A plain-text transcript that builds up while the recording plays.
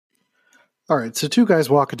All right, so two guys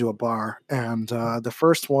walk into a bar, and the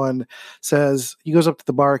first one says, he goes up to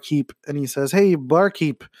the barkeep and he says, "Hey,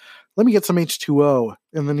 barkeep, let me get some H2O."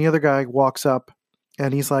 And then the other guy walks up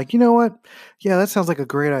and he's like, "You know what? Yeah, that sounds like a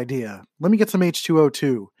great idea. Let me get some H2O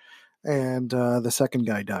too." And the second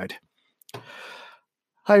guy died.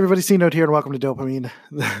 Hi, everybody. C Note here, and welcome to Dopamine,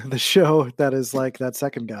 the show that is like that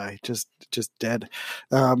second guy, just dead.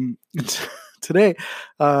 Today,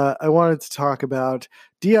 I wanted to talk about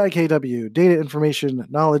DIKW, Data, Information,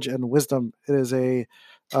 Knowledge, and Wisdom. It is a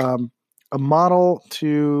model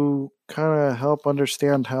to kind of help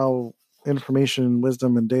understand how information,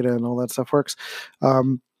 wisdom, and data and all that stuff works.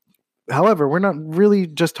 However, we're not really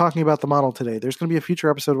just talking about the model today. There's going to be a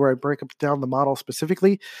future episode where I break down the model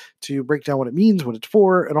specifically to break down what it means, what it's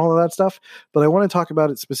for, and all of that stuff. But I want to talk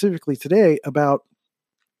about it specifically today about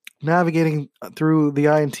navigating through the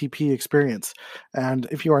INTP experience. And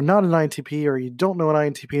if you are not an INTP or you don't know an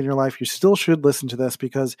INTP in your life, you still should listen to this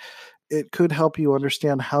because it could help you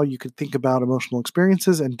understand how you could think about emotional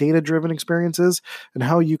experiences and data-driven experiences and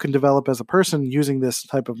how you can develop as a person using this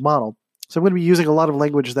type of model. So I'm going to be using a lot of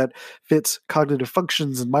language that fits cognitive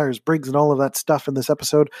functions and Myers-Briggs and all of that stuff in this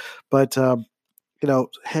episode. But,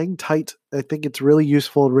 hang tight. I think it's really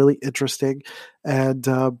useful and really interesting and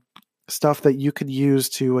stuff that you can use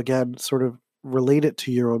to, again, sort of relate it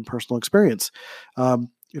to your own personal experience.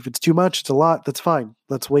 If it's too much, it's a lot, that's fine.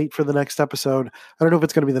 Let's wait for the next episode. I don't know if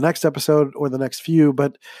it's going to be the next episode or the next few,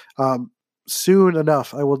 but soon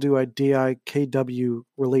enough, I will do a DIKW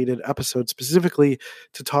related episode specifically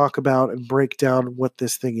to talk about and break down what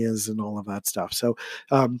this thing is and all of that stuff. So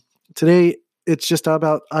today, it's just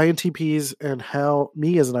about INTPs and how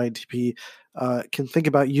me as an INTP can think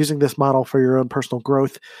about using this model for your own personal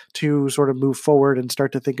growth to sort of move forward and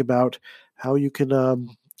start to think about how you can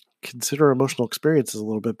consider emotional experiences a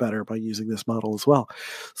little bit better by using this model as well.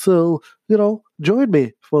 So, join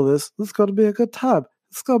me for this. This is going to be a good time.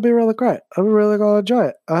 It's going to be really great. I'm really going to enjoy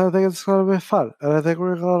it. I think it's going to be fun. And I think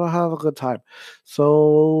we're going to have a good time.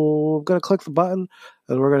 So I'm going to click the button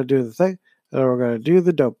and we're going to do the thing and we're going to do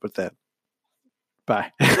the dope with it.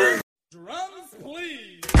 Bye. Drums,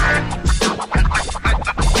 please.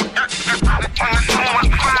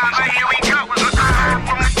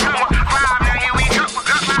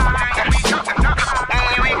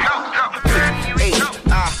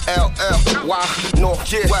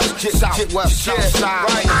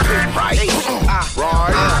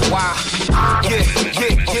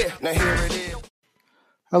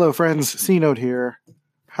 Hello, friends. C Note here.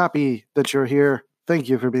 Happy that you're here. Thank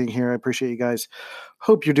you for being here. I appreciate you guys.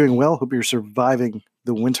 Hope you're doing well. Hope you're surviving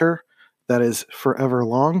the winter that is forever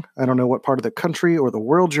long. I don't know what part of the country or the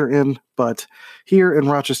world you're in, but here in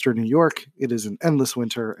Rochester, New York, it is an endless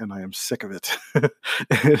winter, and I am sick of it.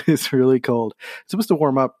 It is really cold. It's supposed to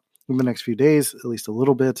warm up in the next few days, at least a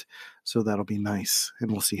little bit, so that'll be nice, and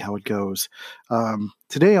we'll see how it goes.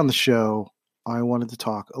 Today on the show, I wanted to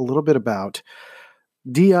talk a little bit about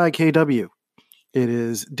DIKW. It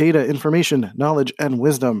is data, information, knowledge, and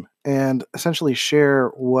wisdom, and essentially share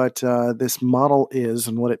what this model is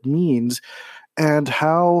and what it means and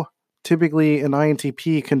how typically an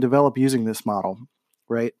INTP can develop using this model,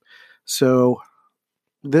 right? So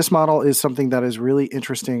this model is something that is really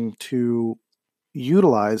interesting to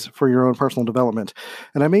utilize for your own personal development.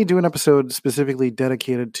 And I may do an episode specifically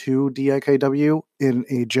dedicated to DIKW in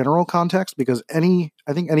a general context because I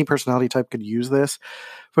think any personality type could use this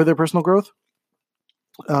for their personal growth.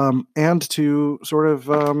 And to sort of,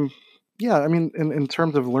 in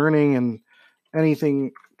terms of learning and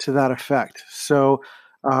anything to that effect. So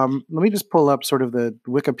let me just pull up sort of the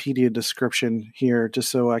Wikipedia description here,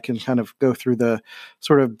 just so I can kind of go through the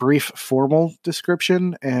sort of brief formal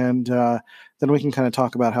description, and then we can kind of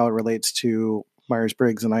talk about how it relates to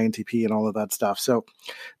Myers-Briggs and INTP and all of that stuff. So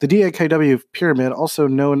the DIKW pyramid, also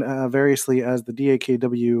known variously as the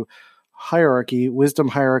DIKW hierarchy, wisdom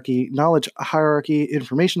hierarchy, knowledge hierarchy,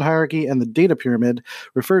 information hierarchy, and the data pyramid,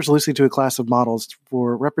 refers loosely to a class of models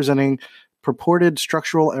for representing purported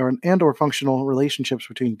structural and or functional relationships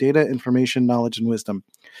between data, information, knowledge, and wisdom.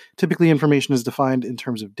 Typically, information is defined in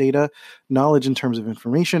terms of data, knowledge in terms of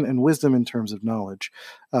information, and wisdom in terms of knowledge.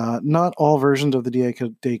 Not all versions of the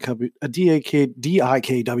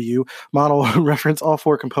DIKW model reference all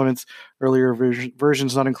four components. Earlier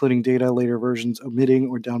versions not including data, later versions omitting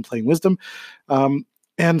or downplaying wisdom.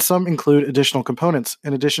 And some include additional components.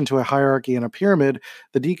 In addition to a hierarchy and a pyramid,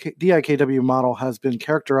 the DIKW model has been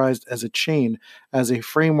characterized as a chain, as a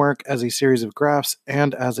framework, as a series of graphs,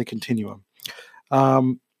 and as a continuum.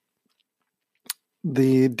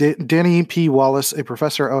 Danny P. Wallace, a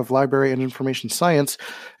professor of library and information science,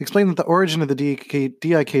 explained that the origin of the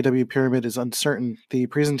DIKW pyramid is uncertain. The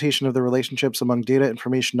presentation of the relationships among data,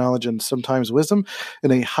 information, knowledge, and sometimes wisdom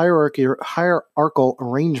in a hierarchical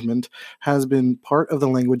arrangement has been part of the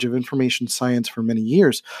language of information science for many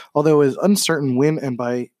years, although it is uncertain when and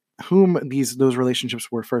by whom those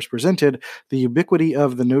relationships were first presented. The ubiquity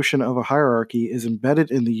of the notion of a hierarchy is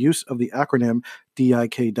embedded in the use of the acronym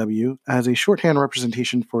DIKW as a shorthand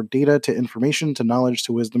representation for data to information to knowledge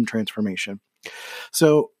to wisdom transformation.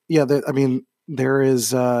 So yeah, there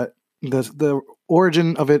is the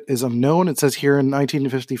origin of it is unknown. It says here in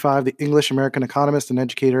 1955, the English-American economist and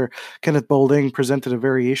educator Kenneth Boulding presented a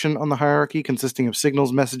variation on the hierarchy consisting of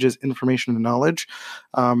signals, messages, information, and knowledge.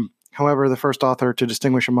 However, the first author to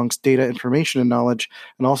distinguish amongst data, information, and knowledge,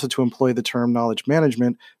 and also to employ the term knowledge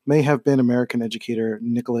management, may have been American educator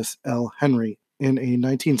Nicholas L. Henry in a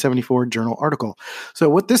 1974 journal article. So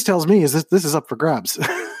what this tells me is this is up for grabs.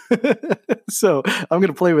 So I'm going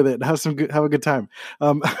to play with it and have a good time.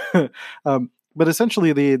 But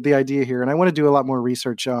essentially the idea here, and I want to do a lot more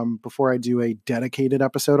research before I do a dedicated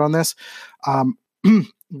episode on this.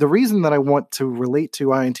 The reason that I want to relate to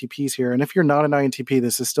INTPs here, and if you're not an INTP,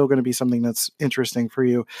 this is still going to be something that's interesting for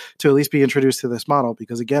you to at least be introduced to this model,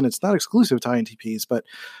 because again, it's not exclusive to INTPs, but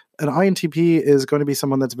an INTP is going to be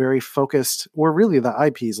someone that's very focused, or really the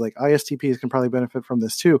IPs, like ISTPs can probably benefit from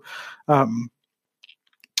this too. INTPs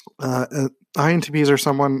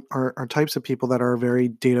are types of people that are very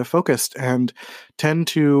data focused and tend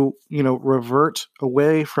to, revert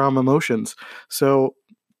away from emotions. So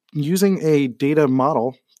using a data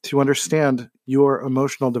model to understand your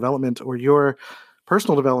emotional development or your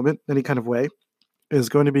personal development in any kind of way is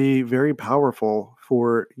going to be very powerful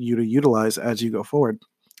for you to utilize as you go forward.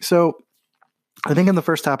 So I think in the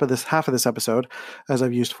first half of this episode, as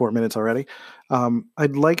I've used 4 minutes already,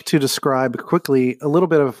 I'd like to describe quickly a little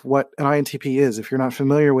bit of what an INTP is. If you're not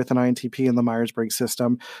familiar with an INTP in the Myers-Briggs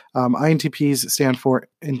system, INTPs stand for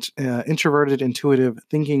introverted, intuitive,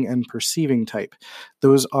 thinking, and perceiving type.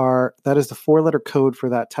 That is the 4-letter code for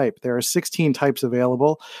that type. There are 16 types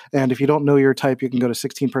available, and if you don't know your type, you can go to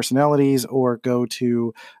 16 Personalities or go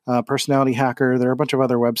to Personality Hacker. There are a bunch of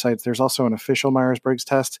other websites. There's also an official Myers-Briggs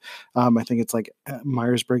test. I think it's like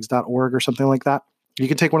Myersbriggs.org or something like that. You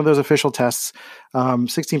can take one of those official tests.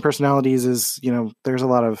 16 Personalities is, there's a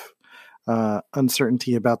lot of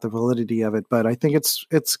uncertainty about the validity of it, but I think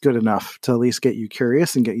it's good enough to at least get you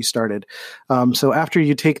curious and get you started. So after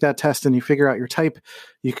you take that test and you figure out your type,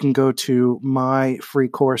 you can go to my free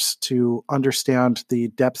course to understand the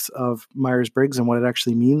depths of Myers-Briggs and what it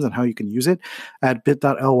actually means and how you can use it at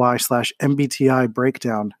bit.ly/MBTI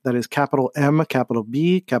breakdown. That is capital M, capital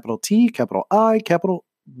B, capital T, capital I, capital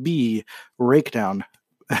B, breakdown,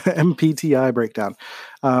 MBTI breakdown.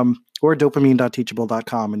 Or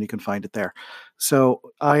dopamine.teachable.com, and you can find it there. So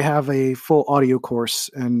I have a full audio course,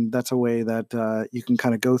 and that's a way that you can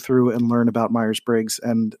kind of go through and learn about Myers-Briggs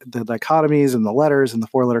and the dichotomies and the letters and the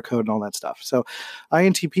 4-letter code and all that stuff. So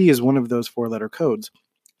INTP is one of those 4-letter codes.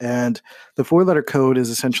 And the 4-letter code is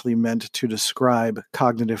essentially meant to describe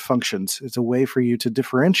cognitive functions. It's a way for you to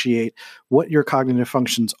differentiate what your cognitive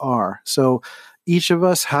functions are. So each of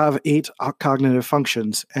us have 8 cognitive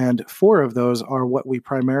functions, and 4 of those are what we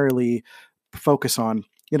primarily focus on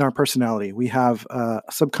in our personality. We have a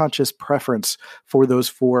subconscious preference for those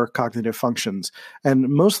 4 cognitive functions, and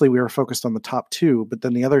mostly we are focused on the top 2, but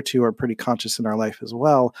then the other 2 are pretty conscious in our life as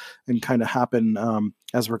well and kind of happen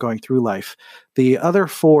as we're going through life. The other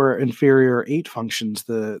 4 inferior 8 functions,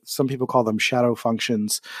 some people call them shadow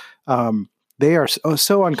functions, they are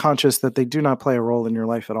so unconscious that they do not play a role in your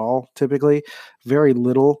life at all, typically. Very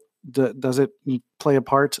little does it play a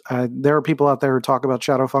part. There are people out there who talk about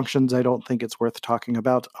shadow functions. I don't think it's worth talking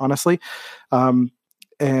about, honestly. I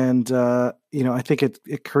think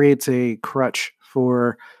it creates a crutch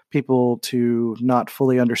for people to not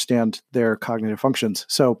fully understand their cognitive functions.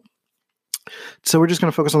 So we're just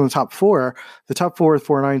going to focus on the top 4. The top 4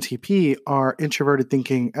 for an INTP are introverted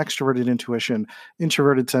thinking, extroverted intuition,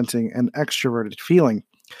 introverted sensing, and extroverted feeling.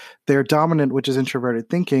 Their dominant, which is introverted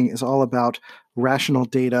thinking, is all about rational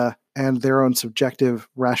data and their own subjective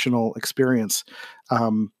rational experience.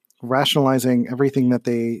 Rationalizing everything that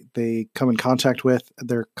they come in contact with.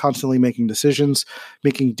 They're constantly making decisions,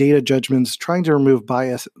 making data judgments, trying to remove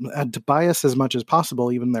bias as much as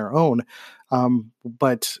possible, even their own.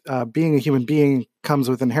 But being a human being comes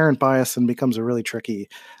with inherent bias and becomes a really tricky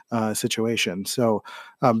situation. So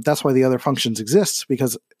that's why the other functions exist,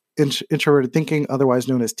 because introverted thinking, otherwise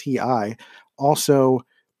known as TI, also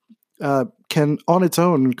can on its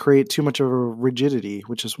own create too much of a rigidity,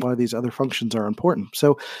 which is why these other functions are important.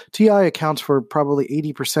 So TI accounts for probably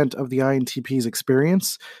 80% of the INTP's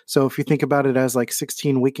experience. So if you think about it as like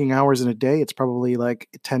 16 waking hours in a day, it's probably like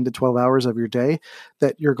 10 to 12 hours of your day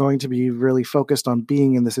that you're going to be really focused on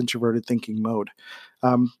being in this introverted thinking mode.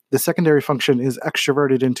 The secondary function is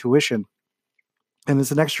extroverted intuition. And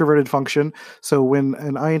it's an extroverted function. So when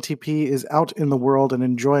an INTP is out in the world and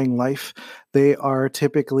enjoying life, they are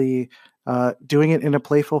typically doing it in a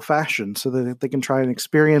playful fashion so that they can try and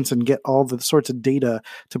experience and get all the sorts of data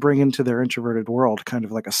to bring into their introverted world, kind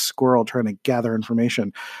of like a squirrel trying to gather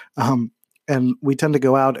information. And we tend to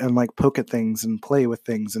go out and like poke at things and play with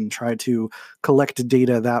things and try to collect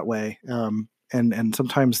data that way. And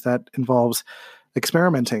sometimes that involves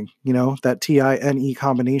experimenting. That TI-NE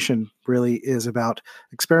combination really is about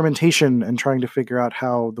experimentation and trying to figure out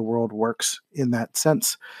how the world works in that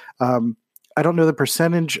sense. I don't know the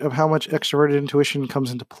percentage of how much extroverted intuition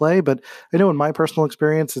comes into play, but I know in my personal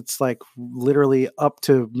experience, it's like literally up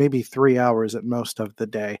to maybe 3 hours at most of the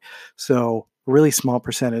day. So really small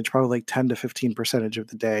percentage, probably like 10 to 15% of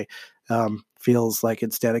the day feels like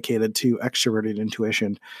it's dedicated to extroverted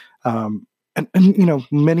intuition. And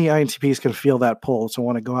many INTPs can feel that pull, so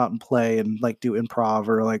want to go out and play and like do improv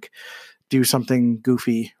or like do something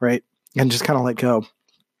goofy, right? And just kind of let go.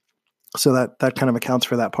 So that kind of accounts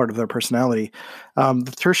for that part of their personality.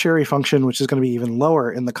 The tertiary function, which is going to be even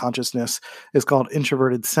lower in the consciousness, is called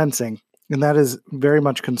introverted sensing, and that is very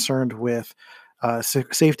much concerned with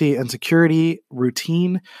safety and security,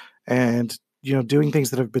 routine, and doing things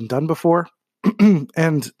that have been done before.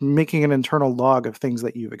 And making an internal log of things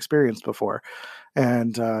that you've experienced before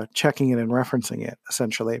and checking it and referencing it,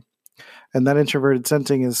 essentially. And that introverted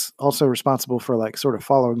sensing is also responsible for like sort of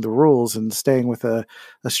following the rules and staying with a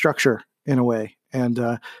structure in a way.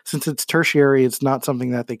 And since it's tertiary, it's not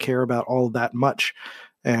something that they care about all that much.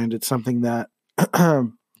 And it's something that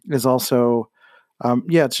is also,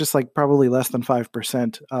 it's just like probably less than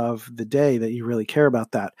 5% of the day that you really care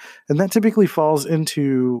about that. And that typically falls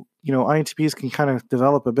into, INTPs can kind of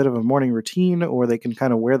develop a bit of a morning routine, or they can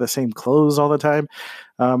kind of wear the same clothes all the time.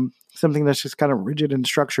 Something that's just kind of rigid and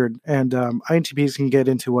structured. And INTPs can get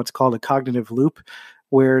into what's called a cognitive loop,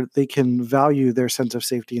 where they can value their sense of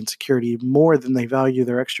safety and security more than they value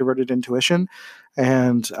their extroverted intuition.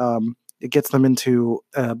 And it gets them into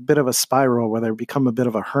a bit of a spiral where they become a bit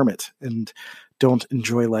of a hermit and don't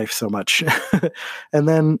enjoy life so much. And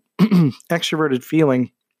then extroverted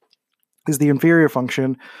feeling is the inferior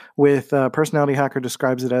function. With Personality Hacker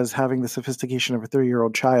describes it as having the sophistication of a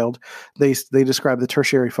 3-year-old child. They describe the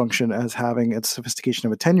tertiary function as having its sophistication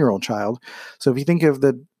of a 10-year-old child. So if you think of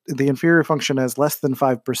the inferior function as less than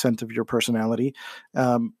 5% of your personality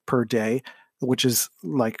per day, which is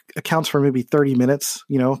like accounts for maybe 30 minutes,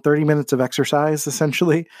 30 minutes of exercise,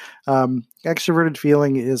 essentially. Extroverted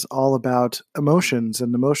feeling is all about emotions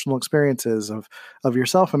and emotional experiences of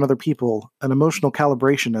yourself and other people, an emotional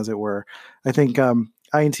calibration, as it were. I think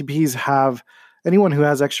INTPs have, anyone who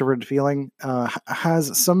has extroverted feeling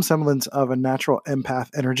has some semblance of a natural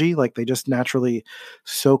empath energy, like they just naturally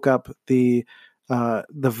soak up the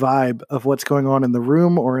vibe of what's going on in the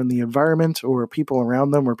room or in the environment or people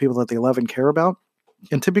around them or people that they love and care about.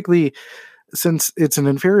 And typically, since it's an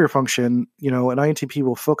inferior function, an INTP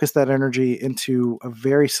will focus that energy into a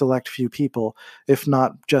very select few people, if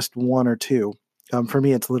not just one or two. For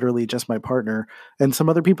me, it's literally just my partner and some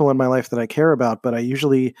other people in my life that I care about, but I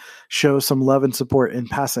usually show some love and support in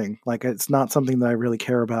passing. Like, it's not something that I really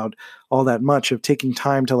care about all that much, of taking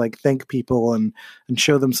time to like thank people and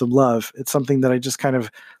show them some love. It's something that I just kind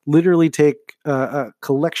of literally take a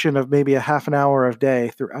collection of maybe a half an hour of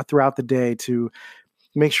day throughout the day to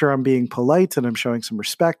make sure I'm being polite and I'm showing some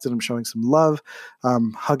respect and I'm showing some love,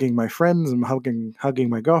 hugging my friends and hugging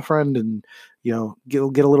my girlfriend, and get a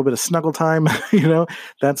little bit of snuggle time,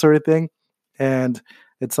 that sort of thing. And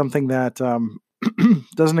it's something that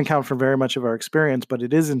doesn't account for very much of our experience, but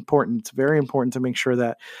it is important. It's very important to make sure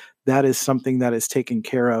that that is something that is taken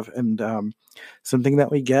care of, and something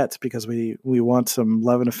that we get, because we want some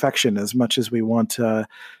love and affection as much as we want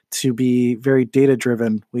to be very data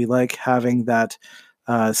driven. We like having that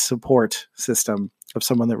support system of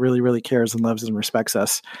someone that really, really cares and loves and respects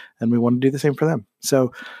us, and we want to do the same for them.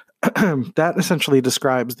 So that essentially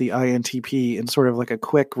describes the INTP in sort of like a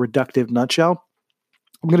quick, reductive nutshell.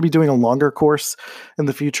 I'm going to be doing a longer course in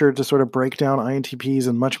the future to sort of break down INTPs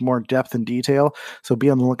in much more depth and detail, so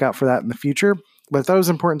be on the lookout for that in the future. But I thought it was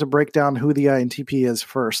important to break down who the INTP is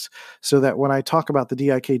first, so that when I talk about the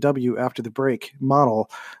DIKW after the break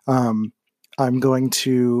model, I'm going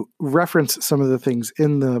to reference some of the things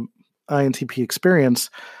in the INTP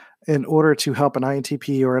experience in order to help an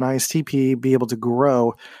INTP or an ISTP be able to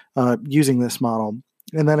grow using this model.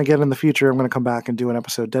 And then again, in the future, I'm going to come back and do an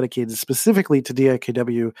episode dedicated specifically to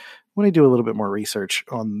DIKW when I do a little bit more research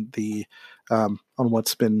on the on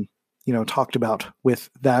what's been talked about with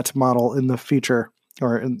that model in the future,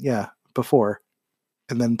 or before,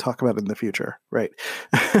 and then talk about it in the future, right?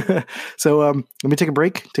 So let me take a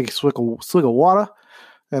break, take a swig of water,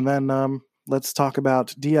 and then let's talk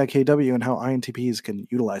about DIKW and how INTPs can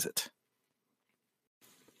utilize it.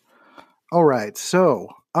 All right, so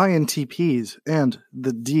INTPs and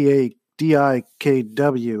the DIKW.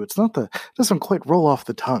 It doesn't quite roll off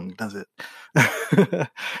the tongue, does it?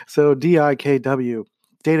 So DIKW,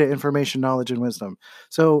 data, information, knowledge, and wisdom.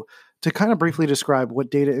 So to kind of briefly describe what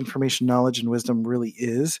data, information, knowledge, and wisdom really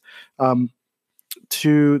is,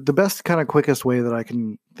 to the best kind of quickest way that I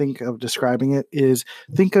can think of describing it is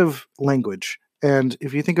think of language. And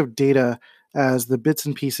if you think of data as the bits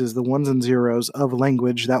and pieces, the ones and zeros of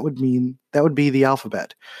language, that would be the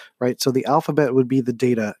alphabet, right? So the alphabet would be the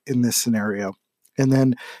data in this scenario. And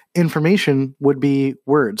then information would be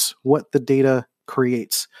words, what the data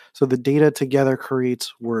creates. So the data together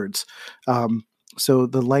creates words. So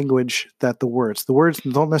the language that the words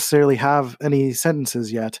don't necessarily have any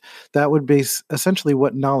sentences yet. That would be essentially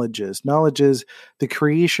what knowledge is. Knowledge is the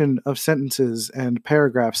creation of sentences and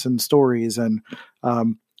paragraphs and stories and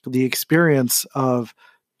the experience of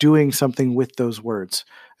doing something with those words.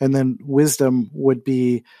 And then wisdom would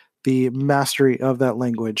be the mastery of that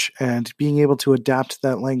language and being able to adapt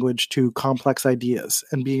that language to complex ideas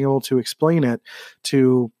and being able to explain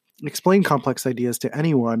complex ideas to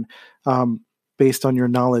anyone based on your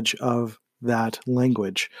knowledge of that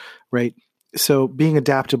language, right? So being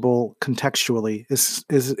adaptable contextually is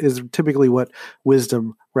typically what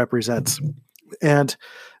wisdom represents. And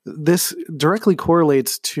this directly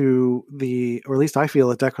correlates to or at least I feel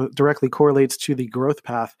it directly correlates to the growth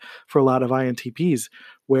path for a lot of INTPs,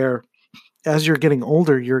 where as you're getting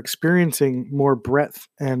older, you're experiencing more breadth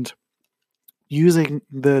and using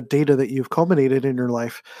the data that you've culminated in your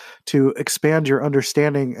life to expand your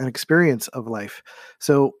understanding and experience of life.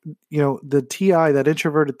 So, the TI, that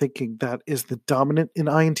introverted thinking that is the dominant in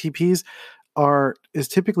INTPs, is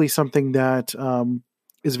typically something that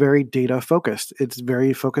is very data focused. It's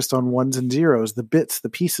very focused on ones and zeros, the bits, the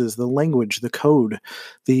pieces, the language, the code,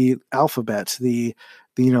 the alphabet, the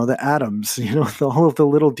atoms, all of the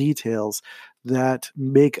little details that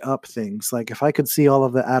make up things. Like if I could see all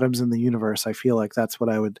of the atoms in the universe, I feel like that's what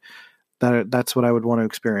I would want to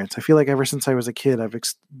experience. I feel like ever since I was a kid, I've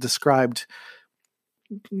described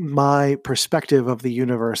my perspective of the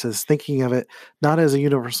universe as thinking of it not as a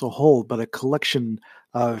universal whole, but a collection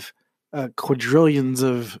of quadrillions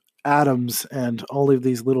of atoms and all of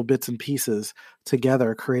these little bits and pieces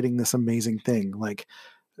together creating this amazing thing. Like,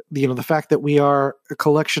 the fact that we are a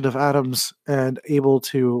collection of atoms and able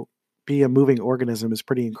to be a moving organism is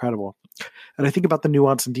pretty incredible. And I think about the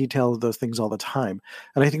nuance and detail of those things all the time.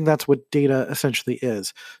 And I think that's what data essentially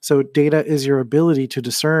is. So data is your ability to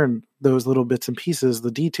discern those little bits and pieces,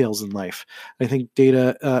 the details in life. I think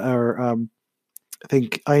I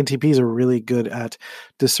think INTPs are really good at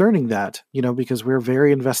discerning that, because we're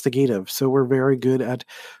very investigative. So we're very good at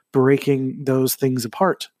breaking those things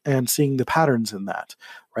apart and seeing the patterns in that,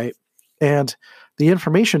 right? And the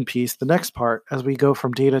information piece, the next part, as we go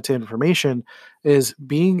from data to information, is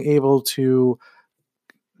being able to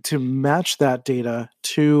match that data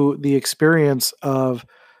to the experience of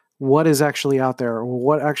what is actually out there, or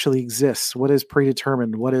what actually exists, what is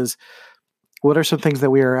predetermined, what are some things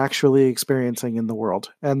that we are actually experiencing in the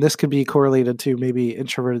world. And this could be correlated to maybe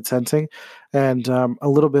introverted sensing and a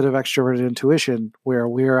little bit of extroverted intuition, where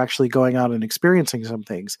we are actually going out and experiencing some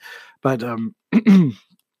things. But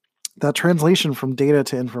that translation from data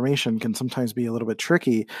to information can sometimes be a little bit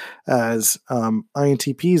tricky, as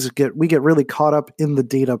INTPs get really caught up in the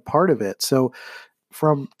data part of it. So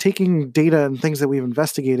from taking data and things that we've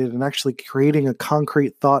investigated and actually creating a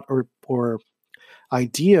concrete thought or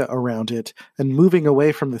idea around it and moving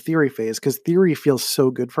away from the theory phase, because theory feels so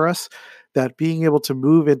good for us, that being able to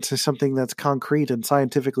move into something that's concrete and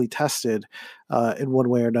scientifically tested in one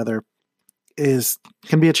way or another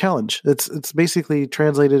can be a challenge. It's basically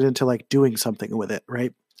translated into like doing something with it,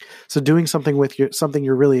 right? So doing something with something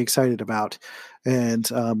you're really excited about and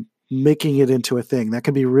making it into a thing, that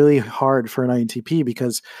can be really hard for an INTP,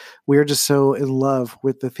 because we're just so in love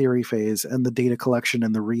with the theory phase and the data collection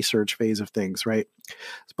and the research phase of things, right?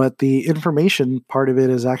 But the information part of it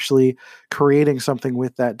is actually creating something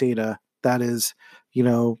with that data that is,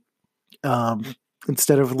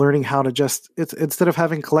 instead of learning how to instead of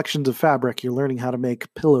having collections of fabric, you're learning how to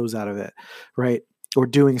make pillows out of it, right? or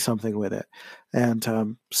doing something with it,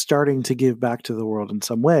 and starting to give back to the world in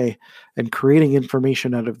some way and creating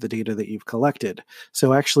information out of the data that you've collected.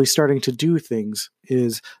 So actually starting to do things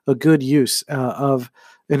is a good use of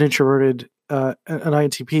an introverted, an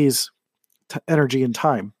INTP's energy and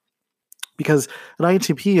time, because an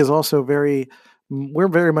INTP is also we're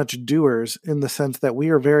very much doers in the sense that we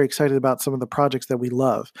are very excited about some of the projects that we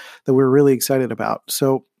love, that we're really excited about.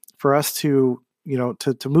 So for us to,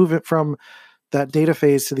 to move it from that data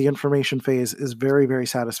phase to the information phase is very, very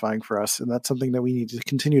satisfying for us. And that's something that we need to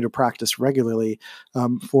continue to practice regularly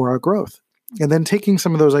for our growth. And then taking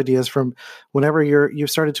some of those ideas from whenever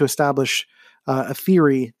you've started to establish a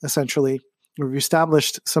theory, essentially, or you've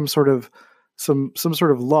established some sort of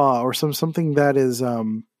law or something that is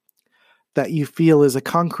that you feel is a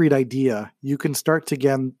concrete idea, you can start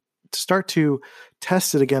to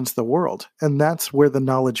test it against the world. And that's where the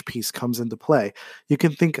knowledge piece comes into play. You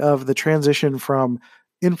can think of the transition from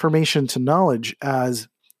information to knowledge as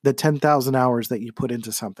the 10,000 hours that you put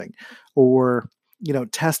into something, or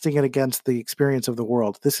testing it against the experience of the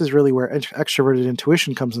world. This is really where extroverted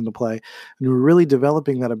intuition comes into play. And we're really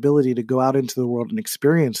developing that ability to go out into the world and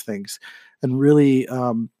experience things and really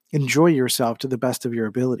enjoy yourself to the best of your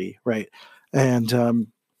ability, right? And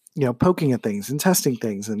poking at things and testing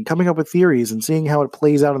things and coming up with theories and seeing how it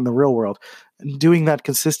plays out in the real world and doing that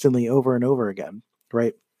consistently over and over again,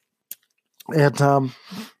 right? And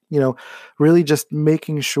really just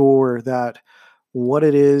making sure that what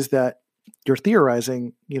it is that you're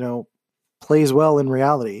theorizing, plays well in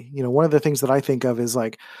reality. One of the things that I think of is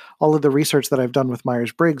like all of the research that I've done with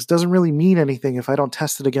Myers-Briggs doesn't really mean anything if I don't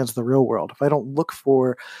test it against the real world. If I don't look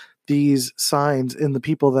for these signs in the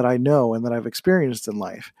people that I know and that I've experienced in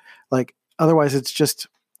life, like otherwise it's just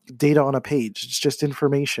data on a page. It's just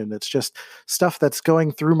information. It's just stuff that's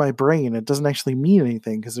going through my brain. It doesn't actually mean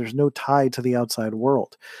anything because there's no tie to the outside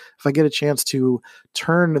world. If I get a chance to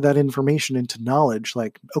turn that information into knowledge,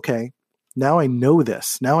 like, okay, now I know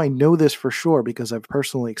this. Now I know this for sure because I've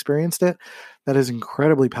personally experienced it. That is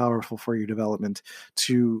incredibly powerful for your development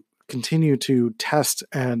to continue to test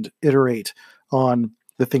and iterate on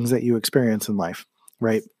the things that you experience in life,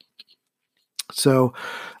 right? So,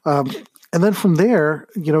 and then from there,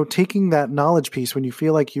 taking that knowledge piece when you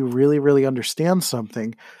feel like you really, really understand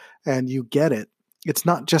something and you get it, it's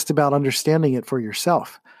not just about understanding it for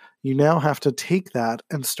yourself. You now have to take that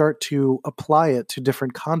and start to apply it to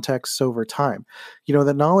different contexts over time.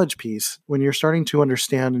 The knowledge piece, when you're starting to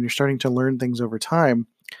understand and you're starting to learn things over time,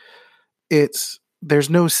 there's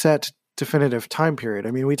no set definitive time period.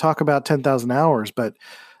 I mean, we talk about 10,000 hours, but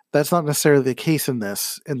that's not necessarily the case in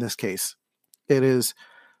this case. It is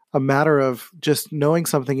a matter of just knowing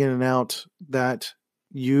something in and out that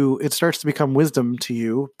it starts to become wisdom to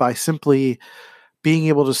you by simply being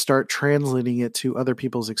able to start translating it to other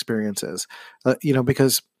people's experiences,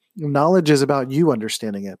 because knowledge is about you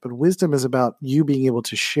understanding it, but wisdom is about you being able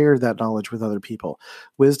to share that knowledge with other people.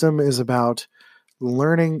 Wisdom is about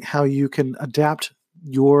learning how you can adapt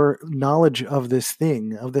your knowledge of this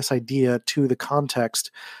thing, of this idea, to the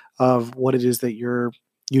context of what it is that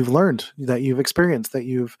you've learned, that you've experienced, that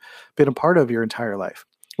you've been a part of your entire life.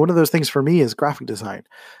 One of those things for me is graphic design.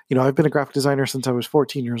 I've been a graphic designer since I was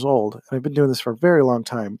 14 years old, and I've been doing this for a very long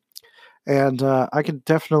time. And I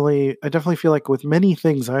definitely feel like with many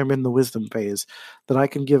things, I'm in the wisdom phase, that I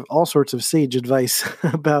can give all sorts of sage advice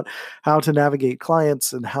about how to navigate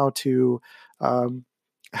clients and how to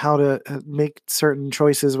make certain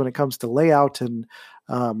choices when it comes to layout and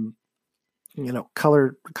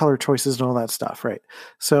color choices and all that stuff, right?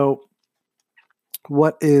 So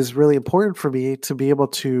what is really important for me to be able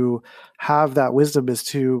to have that wisdom is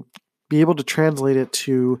to be able to translate it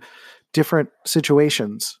to different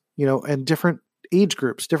situations, and different age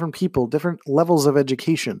groups, different people, different levels of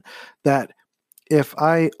education, that if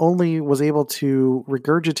I only was able to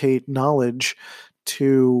regurgitate knowledge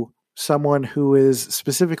to someone who is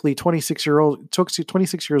specifically 26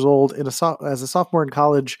 years old as a sophomore in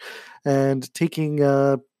college and taking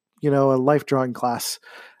a life drawing class,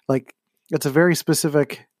 like, it's a very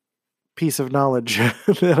specific piece of knowledge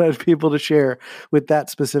that I'd be able to share with that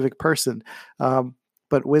specific person.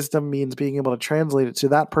 But wisdom means being able to translate it to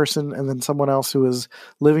that person and then someone else who is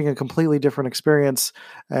living a completely different experience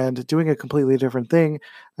and doing a completely different thing,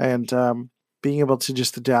 and being able to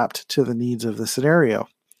just adapt to the needs of the scenario,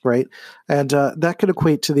 right? And that could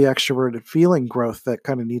equate to the extroverted feeling growth that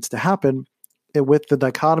kind of needs to happen with the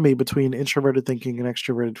dichotomy between introverted thinking and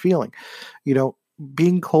extroverted feeling.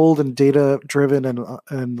 Being cold and data driven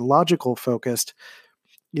and logical focused,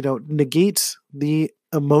 negates the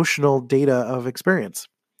emotional data of experience.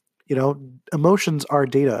 Emotions are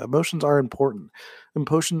data. Emotions are important.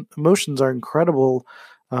 Emotions are incredible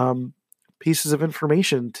um, pieces of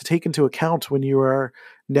information to take into account when you are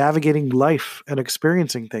navigating life and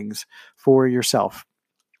experiencing things for yourself.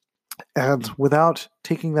 And without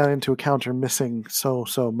taking that into account, you're missing so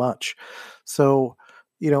much. So,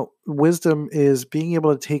 wisdom is being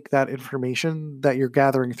able to take that information that you're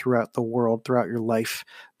gathering throughout the world, throughout your life,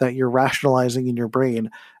 that you're rationalizing in your brain,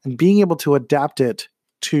 and being able to adapt it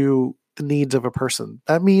to the needs of a person.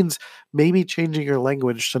 That means maybe changing your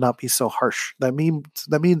language to not be so harsh. That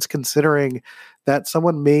means considering that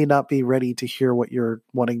someone may not be ready to hear what you're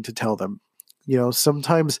wanting to tell them.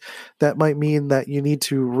 Sometimes that might mean that you need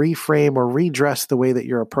to reframe or redress the way that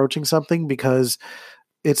you're approaching something because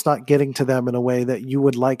it's not getting to them in a way that you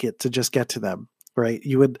would like it to just get to them, right?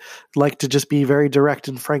 You would like to just be very direct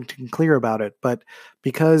and frank and clear about it, but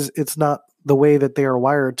because it's not the way that they are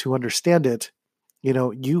wired to understand it,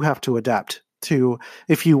 you have to adapt to,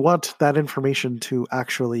 if you want that information to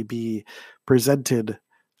actually be presented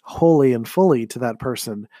wholly and fully to that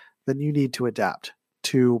person, then you need to adapt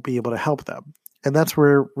to be able to help them. And that's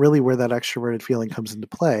where that extroverted feeling comes into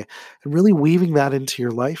play. And really weaving that into your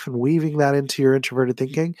life and weaving that into your introverted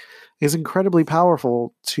thinking is incredibly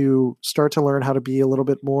powerful to start to learn how to be a little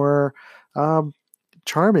bit more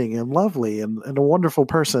charming and lovely and a wonderful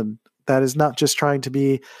person that is not just trying to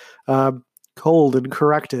be cold and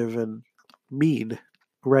corrective and mean,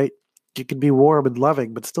 right? You can be warm and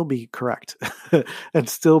loving, but still be correct and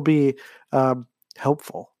still be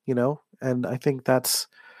helpful, And I think that's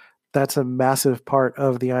a massive part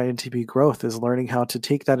of the INTP growth, is learning how to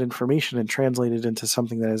take that information and translate it into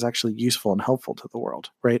something that is actually useful and helpful to the world,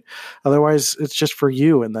 right? Otherwise, it's just for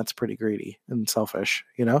you, and that's pretty greedy and selfish,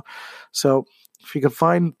 So if you can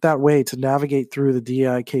find that way to navigate through the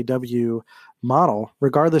DIKW model,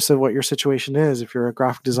 regardless of what your situation is, if you're a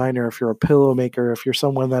graphic designer, if you're a pillow maker, if you're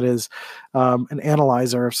someone that is an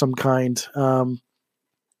analyzer of some kind,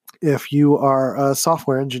 if you are a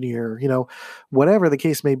software engineer, whatever the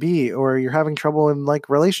case may be, or you're having trouble in like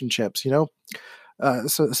relationships, so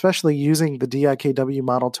especially using the DIKW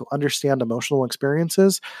model to understand emotional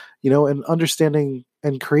experiences, and understanding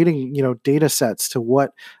and creating, data sets to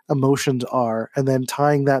what emotions are, and then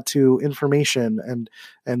tying that to information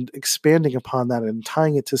and expanding upon that and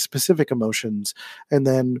tying it to specific emotions, and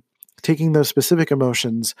then taking those specific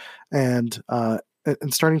emotions and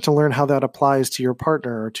starting to learn how that applies to your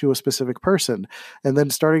partner or to a specific person, and then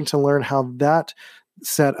starting to learn how that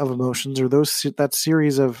set of emotions or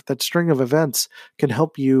that string of events can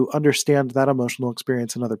help you understand that emotional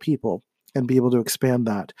experience in other people and be able to expand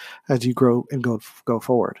that as you grow and go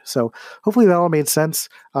forward. So hopefully that all made sense.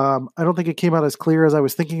 I don't think it came out as clear as I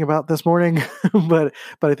was thinking about this morning, but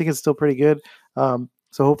I think it's still pretty good.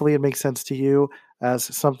 So hopefully it makes sense to you as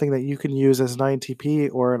something that you can use as an INTP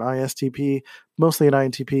or an ISTP, mostly an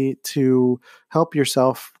INTP, to help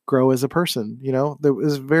yourself grow as a person.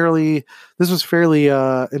 This was fairly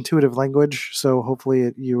intuitive language, so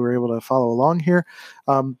hopefully you were able to follow along here.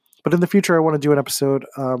 But in the future, I want to do an episode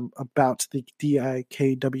about the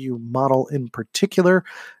DIKW model in particular,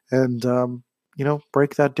 and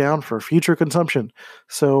break that down for future consumption.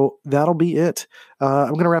 So that'll be it.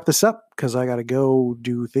 I'm going to wrap this up because I got to go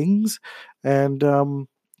do things, and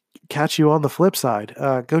catch you on the flip side.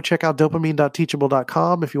 Go check out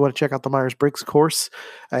dopamine.teachable.com if you want to check out the Myers-Briggs course.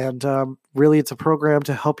 And really, it's a program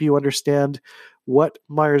to help you understand what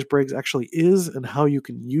Myers-Briggs actually is and how you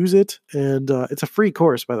can use it. And it's a free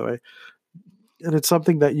course, by the way. And it's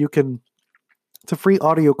something that it's a free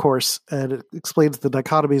audio course, and it explains the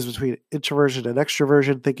dichotomies between introversion and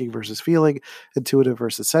extroversion, thinking versus feeling, intuitive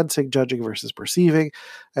versus sensing, judging versus perceiving,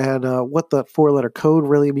 and what the 4-letter code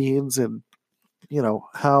really means, and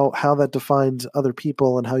how that defines other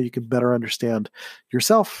people and how you can better understand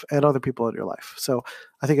yourself and other people in your life. So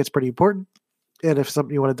I think it's pretty important. And if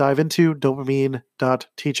something you want to dive into,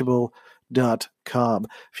 dopamine.teachable.com.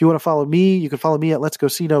 If you want to follow me, you can follow me at Let's Go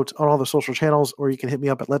C Note on all the social channels, or you can hit me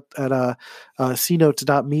up at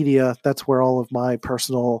cnote.media. That's where all of my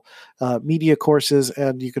personal media courses,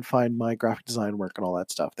 and you can find my graphic design work and all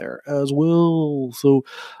that stuff there as well. So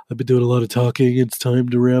I've been doing a lot of talking. It's time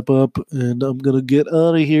to wrap up, and I'm going to get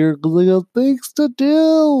out of here because I got things to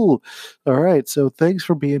do. All right. So thanks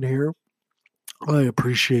for being here. I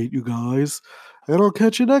appreciate you guys. And I'll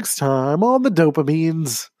catch you next time on the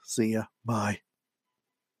Dopamines. See ya. Bye.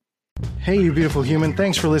 Hey, you beautiful human.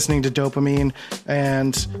 Thanks for listening to Dopamine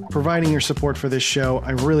and providing your support for this show.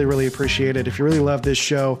 I really, really appreciate it. If you really love this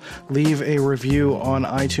show, leave a review on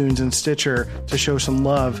iTunes and Stitcher to show some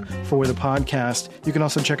love for the podcast. You can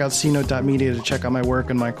also check out cnote.media to check out my work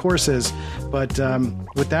and my courses. But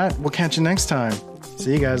with that, we'll catch you next time.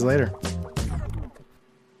 See you guys later.